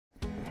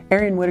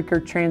Arianne Whitaker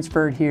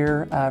transferred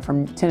here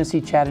from Tennessee,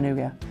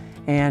 Chattanooga,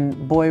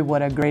 and boy,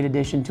 what a great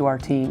addition to our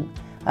team.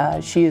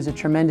 She is a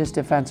tremendous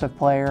defensive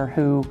player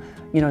who,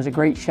 is a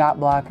great shot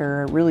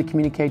blocker, really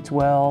communicates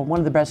well, one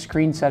of the best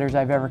screen setters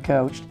I've ever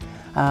coached.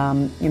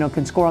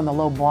 Can score on the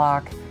low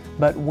block,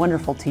 but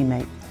wonderful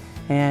teammate.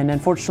 And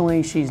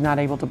unfortunately, she's not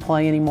able to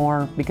play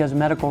anymore because of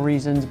medical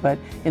reasons, but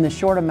in the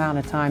short amount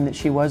of time that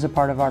she was a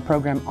part of our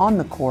program on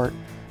the court,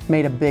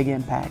 made a big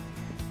impact.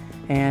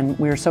 And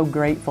we are so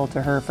grateful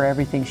to her for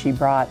everything she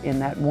brought in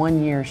that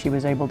 1 year she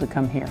was able to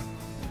come here.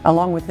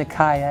 Along with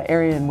Nikaya,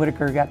 Arianne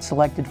Whitaker got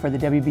selected for the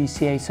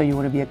WBCA So You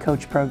Want to Be a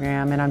Coach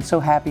program, and I'm so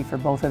happy for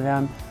both of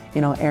them.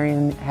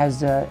 Arianne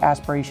has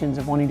aspirations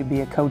of wanting to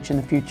be a coach in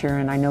the future,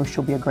 and I know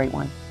she'll be a great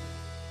one.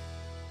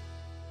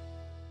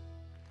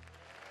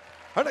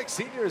 Our next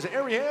senior is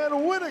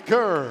Arianne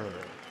Whitaker.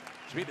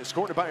 She's being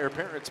escorted by her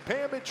parents,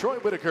 Pam and Troy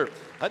Whitaker,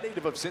 a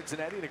native of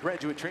Cincinnati and a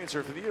graduate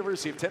transfer from the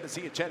University of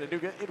Tennessee at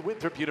Chattanooga and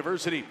Winthrop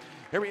University.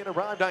 Arianne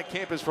arrived on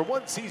campus for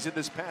 1 season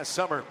this past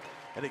summer.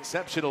 An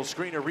exceptional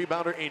screener,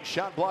 rebounder, and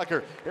shot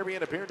blocker,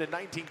 Arianne appeared in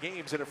 19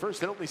 games in her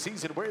first and only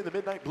season wearing the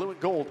Midnight Blue and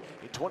Gold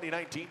in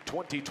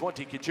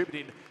 2019-2020,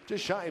 contributing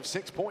just shy of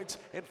 6 points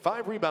and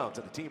 5 rebounds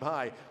at a team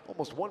high,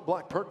 almost 1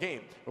 block per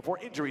game before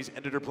injuries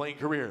ended her playing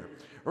career.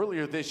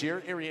 Earlier this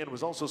year, Arianne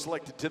was also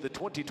selected to the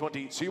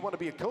 2020 So You Want to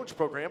Be a Coach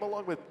program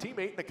along with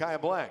teammate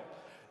Nikaya Black.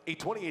 A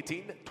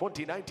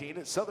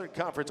 2018-2019 Southern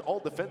Conference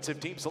All-Defensive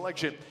Team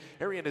selection.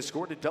 Arianne has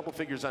scored in double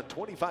figures on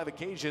 25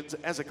 occasions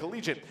as a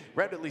collegiate,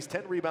 grabbed at least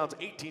 10 rebounds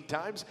 18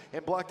 times,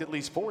 and blocked at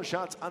least 4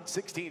 shots on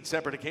 16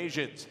 separate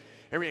occasions.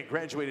 Arianne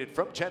graduated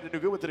from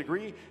Chattanooga with a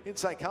degree in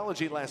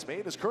psychology last May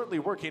and is currently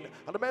working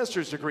on a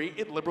master's degree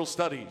in liberal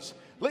studies.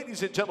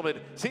 Ladies and gentlemen,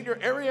 senior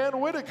Arianne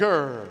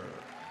Whitaker.